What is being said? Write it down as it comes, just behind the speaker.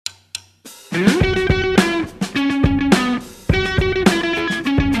Stephen,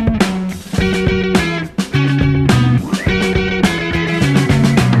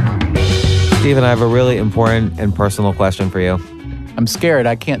 I have a really important and personal question for you. I'm scared.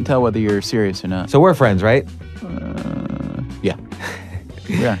 I can't tell whether you're serious or not. So we're friends, right? Yeah.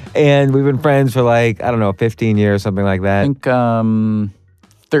 Yeah. And we've been friends for 15 years, something like that. I think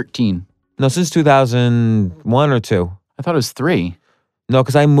 13. No, since 2001 or 2. I thought it was 3. No,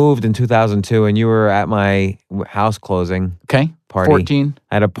 because I moved in 2002 and you were at my house closing Okay. party. 14.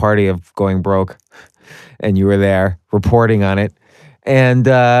 I had a party of going broke and you were there reporting on it. And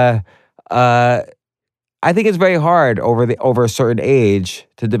I think it's very hard over a certain age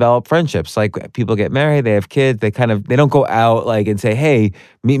to develop friendships. Like people get married, they have kids, they don't go out and say, "Hey,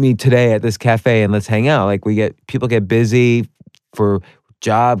 meet me today at this cafe and let's hang out." Like people get busy for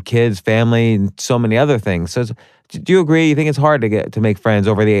job, kids, family, and so many other things. So do you agree? You think it's hard to make friends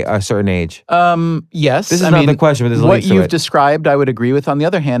over a certain age? Yes. This is not the question, but this is what you've described, I would agree with. On the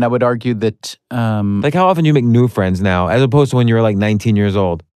other hand, I would argue that how often do you make new friends now, as opposed to when you were 19 years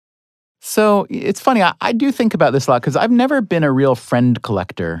old? So it's funny. I do think about this a lot because I've never been a real friend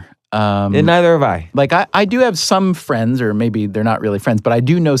collector. And neither have I. I do have some friends, or maybe they're not really friends, but I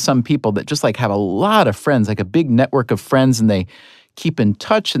do know some people that just have a lot of friends, like a big network of friends, and they keep in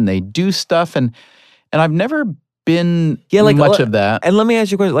touch and they do stuff. And I've never been much of that. And let me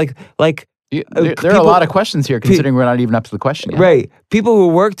ask you a question. There are a lot of questions here, considering we're not even up to the question yet. Right. People who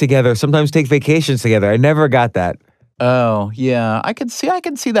work together sometimes take vacations together. I never got that. Oh, yeah. I could see that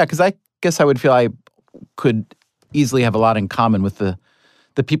because I guess I would feel I could easily have a lot in common with the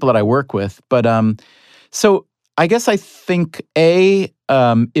people that I work with. But so I guess I think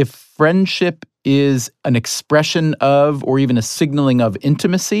if friendship is an expression of, or even a signaling of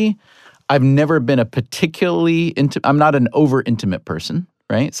intimacy, I've never been a particularly I'm not an over intimate person.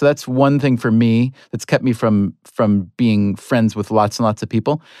 Right? So that's one thing for me that's kept me from being friends with lots and lots of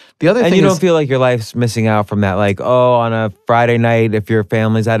people. The other thing is... And you don't feel like your life's missing out from that? On a Friday night, if your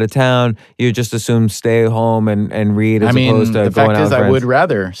family's out of town, you just assume stay home and read as opposed to going out with friends. The fact is I would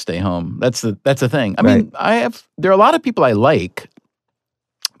rather stay home. That's the thing. I mean, there are a lot of people I like,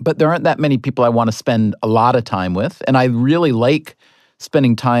 but there aren't that many people I want to spend a lot of time with. And I really like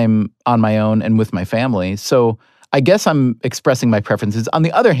spending time on my own and with my family. So I guess I'm expressing my preferences. On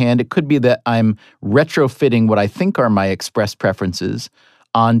the other hand, it could be that I'm retrofitting what I think are my expressed preferences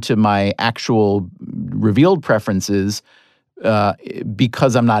onto my actual revealed preferences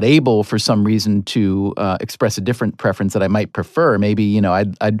because I'm not able, for some reason, to express a different preference that I might prefer. Maybe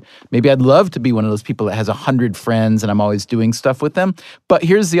I'd love to be one of those people that has 100 friends and I'm always doing stuff with them. But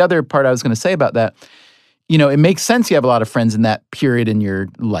here's the other part I was going to say about that. It makes sense you have a lot of friends in that period in your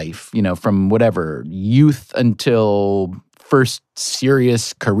life, from whatever, youth until first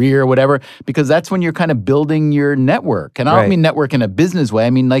serious career, whatever, because that's when you're kind of building your network. And I don't mean network in a business way.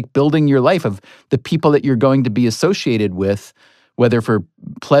 I mean building your life of the people that you're going to be associated with, whether for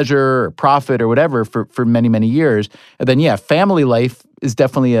pleasure or profit or whatever, for many, many years. And then, family life is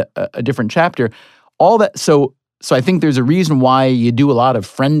definitely a different chapter. All that. So I think there's a reason why you do a lot of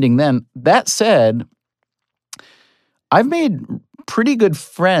friending then. That said, I've made pretty good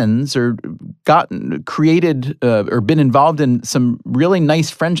friends or created or been involved in some really nice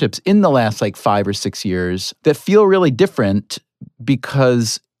friendships in the last 5 or 6 years that feel really different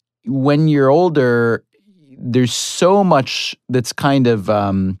because when you're older, there's so much that's kind of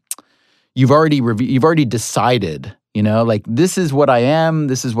you've already decided. This is what I am,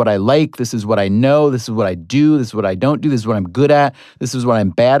 this is what I like, this is what I know, this is what I do, this is what I don't do, this is what I'm good at, this is what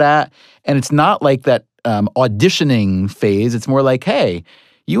I'm bad at. And it's not like that auditioning phase. It's more like, hey,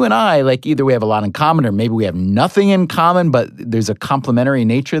 you and I, either we have a lot in common or maybe we have nothing in common, but there's a complementary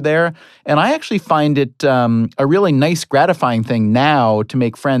nature there. And I actually find it a really nice, gratifying thing now to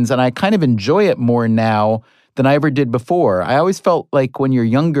make friends. And I kind of enjoy it more now than I ever did before. I always felt like when you're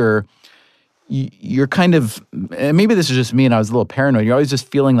younger, you're kind of, and maybe this is just me and I was a little paranoid, you're always just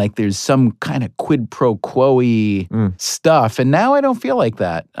feeling like there's some kind of quid pro quo-y stuff. And now I don't feel like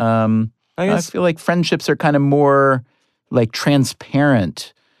that. I feel like friendships are kind of more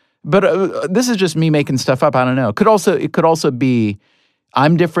transparent. But this is just me making stuff up. I don't know. It could also be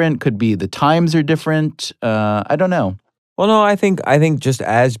I'm different. Could be the times are different. I don't know. Well, no, I think just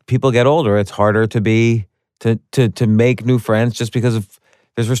as people get older, it's harder to make new friends just because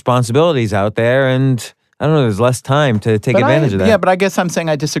there's responsibilities out there and I don't know, there's less time to take advantage of that. Yeah, but I guess I'm saying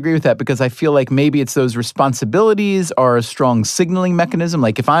I disagree with that because I feel like maybe it's those responsibilities are a strong signaling mechanism.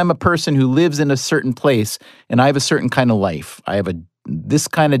 Like if I'm a person who lives in a certain place and I have a certain kind of life, I have a this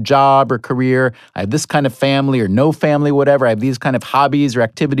kind of job or career. I have this kind of family or no family, whatever. I have these kind of hobbies or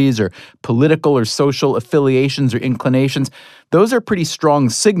activities or political or social affiliations or inclinations. Those are pretty strong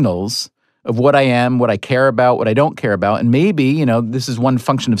signals of what I am, what I care about, what I don't care about. And maybe, this is one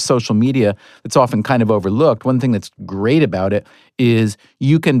function of social media that's often kind of overlooked. One thing that's great about it is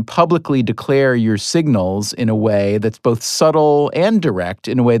you can publicly declare your signals in a way that's both subtle and direct,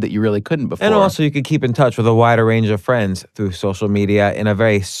 in a way that you really couldn't before. And also you can keep in touch with a wider range of friends through social media in a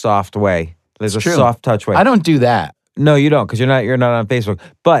very soft way. There's a soft touch way. I don't do that. No, you don't, because you're not on Facebook.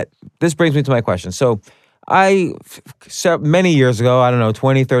 But this brings me to my question. So many years ago, I don't know,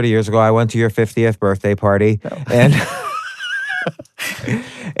 20, 30 years ago, I went to your 50th birthday party. And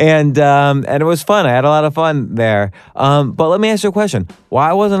and it was fun. I had a lot of fun there. But let me ask you a question.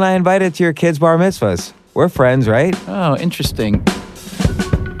 Why wasn't I invited to your kids' bar mitzvahs? We're friends, right? Oh, interesting.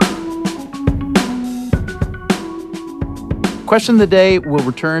 Question of the day will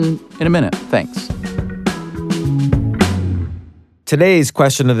return in a minute. Thanks. Today's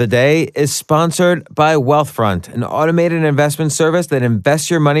question of the day is sponsored by Wealthfront, an automated investment service that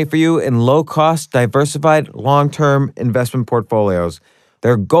invests your money for you in low-cost, diversified, long-term investment portfolios.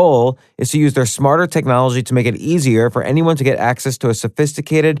 Their goal is to use their smarter technology to make it easier for anyone to get access to a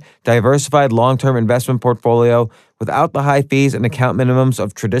sophisticated, diversified, long-term investment portfolio without the high fees and account minimums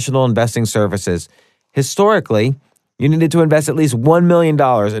of traditional investing services. Historically, you needed to invest at least $1 million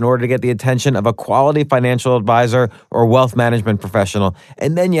in order to get the attention of a quality financial advisor or wealth management professional,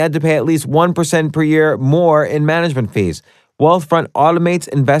 and then you had to pay at least 1% per year more in management fees. Wealthfront automates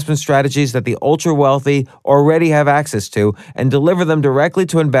investment strategies that the ultra-wealthy already have access to and deliver them directly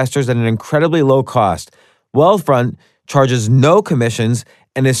to investors at an incredibly low cost. Wealthfront charges no commissions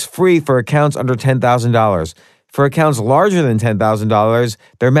and is free for accounts under $10,000. For accounts larger than $10,000,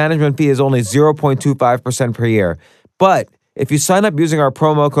 their management fee is only 0.25% per year. But if you sign up using our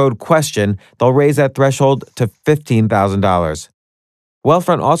promo code QUESTION, they'll raise that threshold to $15,000.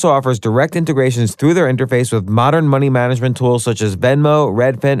 Wealthfront also offers direct integrations through their interface with modern money management tools such as Venmo,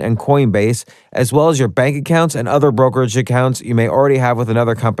 Redfin, and Coinbase, as well as your bank accounts and other brokerage accounts you may already have with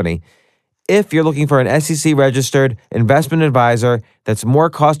another company. If you're looking for an SEC-registered investment advisor that's more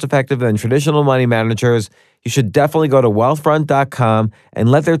cost-effective than traditional money managers, you should definitely go to wealthfront.com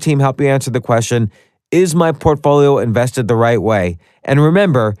and let their team help you answer the question, is my portfolio invested the right way? And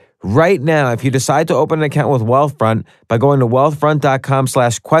remember, right now, if you decide to open an account with Wealthfront by going to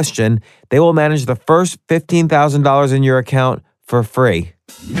wealthfront.com/question, they will manage the first $15,000 in your account for free.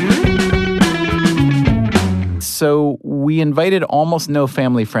 So we invited almost no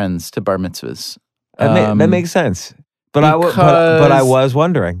family friends to bar mitzvahs. That makes sense. But I was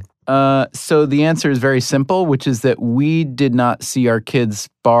wondering. So the answer is very simple, which is that we did not see our kids'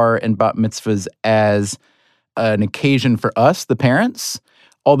 bar and bat mitzvahs as an occasion for us, the parents,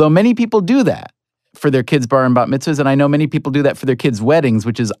 although many people do that for their kids' bar and bat mitzvahs, and I know many people do that for their kids' weddings,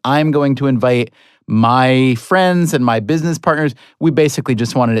 which is I'm going to invite my friends and my business partners. We basically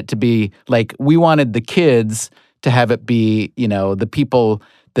just wanted it to be like we wanted the kids to have it be, the people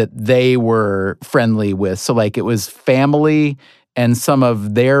that they were friendly with. So like it was family and some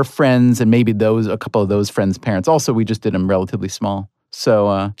of their friends and maybe a couple of those friends' parents. Also, we just did them relatively small.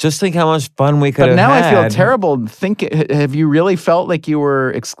 So just think how much fun we could have had. But now I feel terrible. Have you really felt like you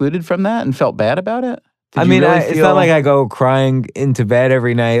were excluded from that and felt bad about it? It's not like I go crying into bed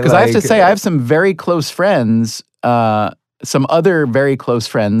every night. Because I have to say, I have some very close friends, some other very close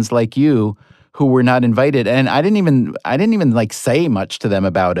friends like you, who were not invited, and I didn't even like say much to them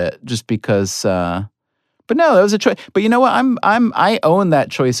about it, just because. But no, that was a choice. But you know what? I own that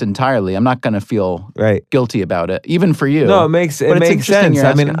choice entirely. I'm not going to feel guilty about it, even for you. No, it makes sense.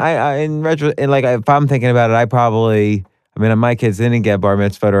 I mean, if I'm thinking about it, my kids didn't get bar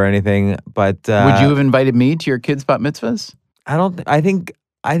mitzvah or anything, but would you have invited me to your kids' bat mitzvahs? I think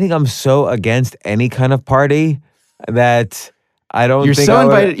I'm so against any kind of party that I don't.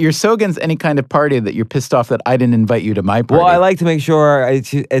 You're so against any kind of party that you're pissed off that I didn't invite you to my party. Well, I like to make sure it's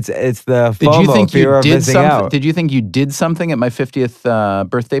the FOMO, fear of missing out. Did you think you did something at my 50th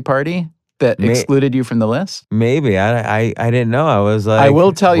birthday party that excluded you from the list? Maybe I didn't know. I was like, I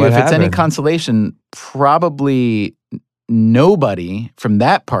will tell you, if it's any consolation, probably nobody from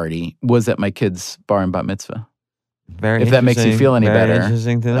that party was at my kid's bar and bat mitzvah. Very if that makes you feel any very better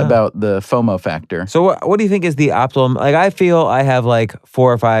interesting to know. about the FOMO factor. So what do you think is the optimum? Like, I feel I have like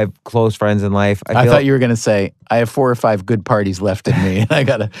 4 or 5 close friends in life. I thought you were going to say, I have 4 or 5 good parties left in me. I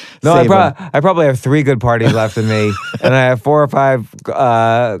got to save them. I probably have 3 good parties left in me, and I have 4 or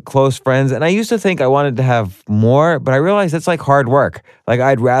 5 close friends. And I used to think I wanted to have more, but I realized it's like hard work. Like,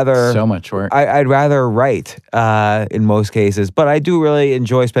 I'd rather So much work. I'd rather write in most cases, but I do really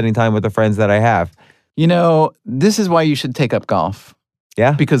enjoy spending time with the friends that I have. You know, this is why you should take up golf.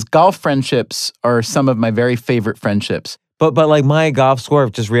 Yeah, Because golf friendships are some of my very favorite friendships. but like my golf score,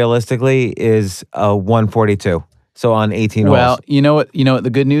 just realistically, is 142. So on 18 Well, holes. you know what the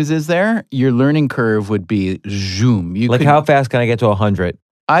good news is there? Your learning curve would be zoom. How fast can I get to 100?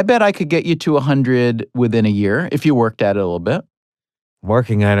 I bet I could get you to 100 within a year if you worked at it a little bit.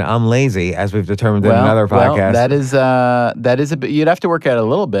 Working on it. I'm lazy, as we've determined in another podcast. That is a bit. You'd have to work at it a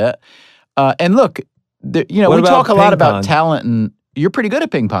little bit. And look, What we about talk a lot ping about pong? talent, and you're pretty good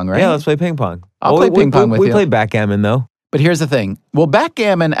at ping pong, right? Yeah, let's play ping pong. I'll play ping pong with we you. play backgammon, though. But here's the thing. Well,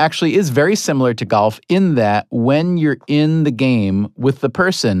 backgammon actually is very similar to golf in that when you're in the game with the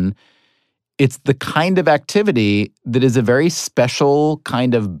person, it's the kind of activity that is a very special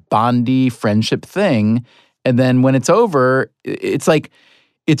kind of bondy friendship thing. And then when it's over, it's like,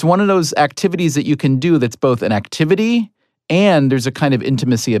 it's one of those activities that you can do that's both an activity and there's a kind of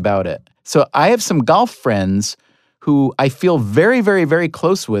intimacy about it. So I have some golf friends who I feel very, very, very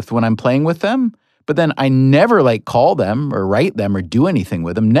close with when I'm playing with them, but then I never like call them or write them or do anything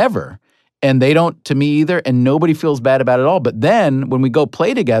with them, never. And they don't to me either, and nobody feels bad about it at all. But then when we go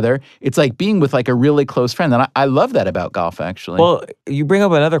play together, it's like being with like a really close friend. And I love that about golf, actually. Well, you bring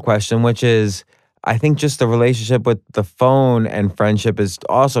up another question, which is, I think just the relationship with the phone and friendship has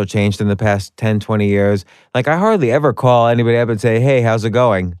also changed in the past 10, 20 years. Like, I hardly ever call anybody up and say, hey, how's it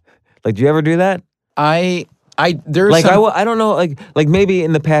going? Like, do you ever do that? There's Like, some, I don't know, like maybe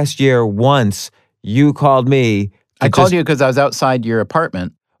in the past year once you called me. I called you because I was outside your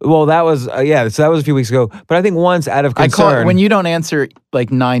apartment. Well, that was, so that was a few weeks ago. But I think once out of I concern. call when you don't answer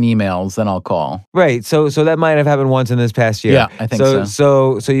like 9 emails, then I'll call. Right. So that might have happened once in this past year. Yeah, I think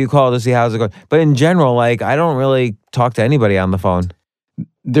so. So you call to see how's it going. But in general, like, I don't really talk to anybody on the phone.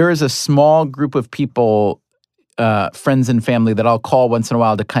 There is a small group of people, friends and family, that I'll call once in a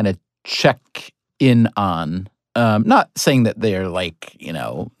while to kind of check in on. Not saying that they're like,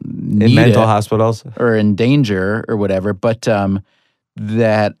 in mental hospitals or in danger or whatever, but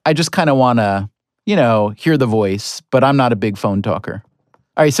that I just kind of want to, hear the voice, but I'm not a big phone talker.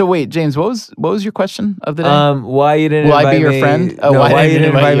 All right, so wait, James, what was your question of the day? Why you didn't Will invite I be your me? friend? No, why you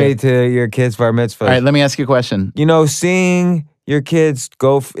didn't invite you? me to your kids' bar mitzvah? All right, let me ask you a question. Seeing your kids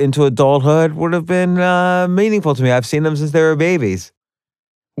go into adulthood would have been meaningful to me. I've seen them since they were babies.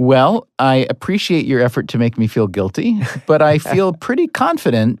 Well, I appreciate your effort to make me feel guilty, but I feel pretty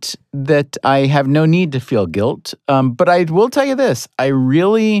confident that I have no need to feel guilt. But I will tell you this, I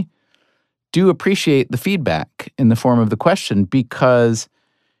really do appreciate the feedback in the form of the question because,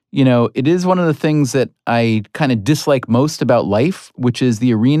 it is one of the things that I kind of dislike most about life, which is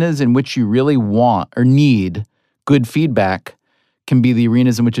the arenas in which you really want or need good feedback can be the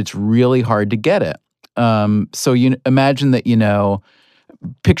arenas in which it's really hard to get it. So you imagine that,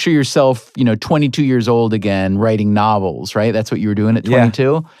 picture yourself, 22 years old again, writing novels, right? That's what you were doing at 22.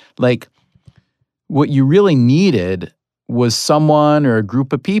 Yeah. Like, what you really needed was someone or a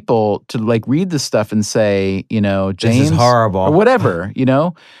group of people to like read the stuff and say, James, this is horrible, or whatever,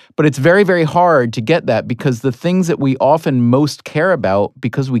 But it's very, very hard to get that because the things that we often most care about,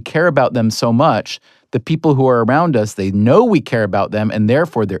 because we care about them so much, the people who are around us, they know we care about them, and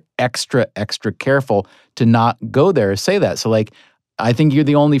therefore they're extra, extra careful to not go there or say that. So like, I think you're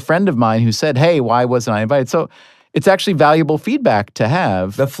the only friend of mine who said, hey, why wasn't I invited? So it's actually valuable feedback to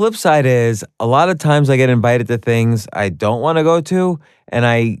have. The flip side is a lot of times I get invited to things I don't want to go to. And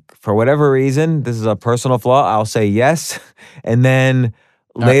I, for whatever reason, this is a personal flaw, I'll say yes. And then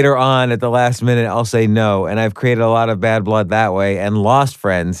later on at the last minute, I'll say no. And I've created a lot of bad blood that way and lost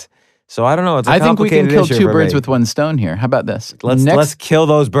friends. So I don't know. It's a complicated issue. I think we can kill 2 birds with 1 stone here. How about this? Let's kill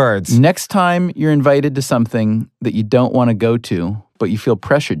those birds. Next time you're invited to something that you don't want to go to, but you feel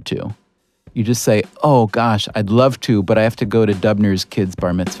pressured to, you just say, oh gosh, I'd love to, but I have to go to Dubner's kid's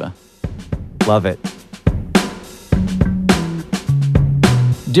bar mitzvah. Love it.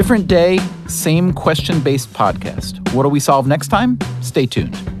 Different day, same question-based podcast. What do we solve next time? Stay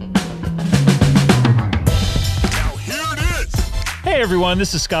tuned. Now here it is. Hey, Hey everyone,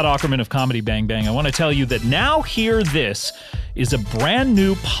 this is Scott Aukerman of Comedy Bang Bang. I want to tell you that Now Hear This is a brand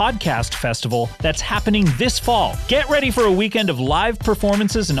new podcast festival that's happening this fall. Get ready for a weekend of live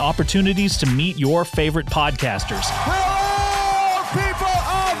performances and opportunities to meet your favorite podcasters. Hello, people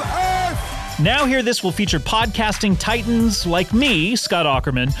of Earth! Now Hear This will feature podcasting titans like me, Scott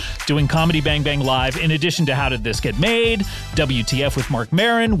Aukerman, doing Comedy Bang Bang Live, in addition to How Did This Get Made, WTF with Mark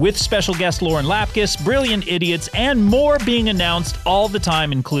Maron, with special guest Lauren Lapkus, Brilliant Idiots, and more being announced all the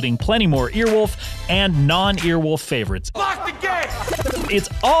time, including plenty more Earwolf and non-Earwolf favorites. Lock the gate! It's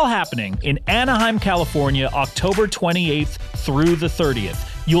all happening in Anaheim, California, October 28th through the 30th.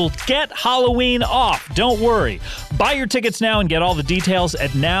 You'll get Halloween off, don't worry. Buy your tickets now and get all the details at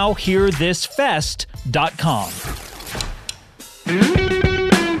nowhearthisfest.com.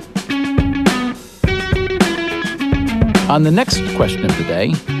 On the next question of the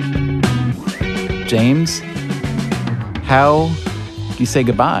day, James, how do you say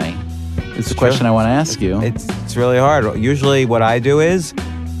goodbye? It's the question I want to ask you. It's really hard. Usually what I do is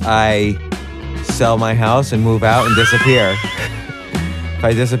I sell my house and move out and disappear. If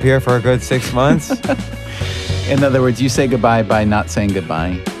I disappear for a good 6 months. In other words, you say goodbye by not saying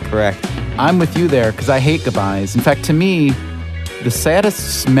goodbye. Correct. I'm with you there because I hate goodbyes. In fact, to me, the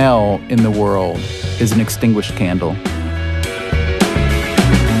saddest smell in the world is an extinguished candle.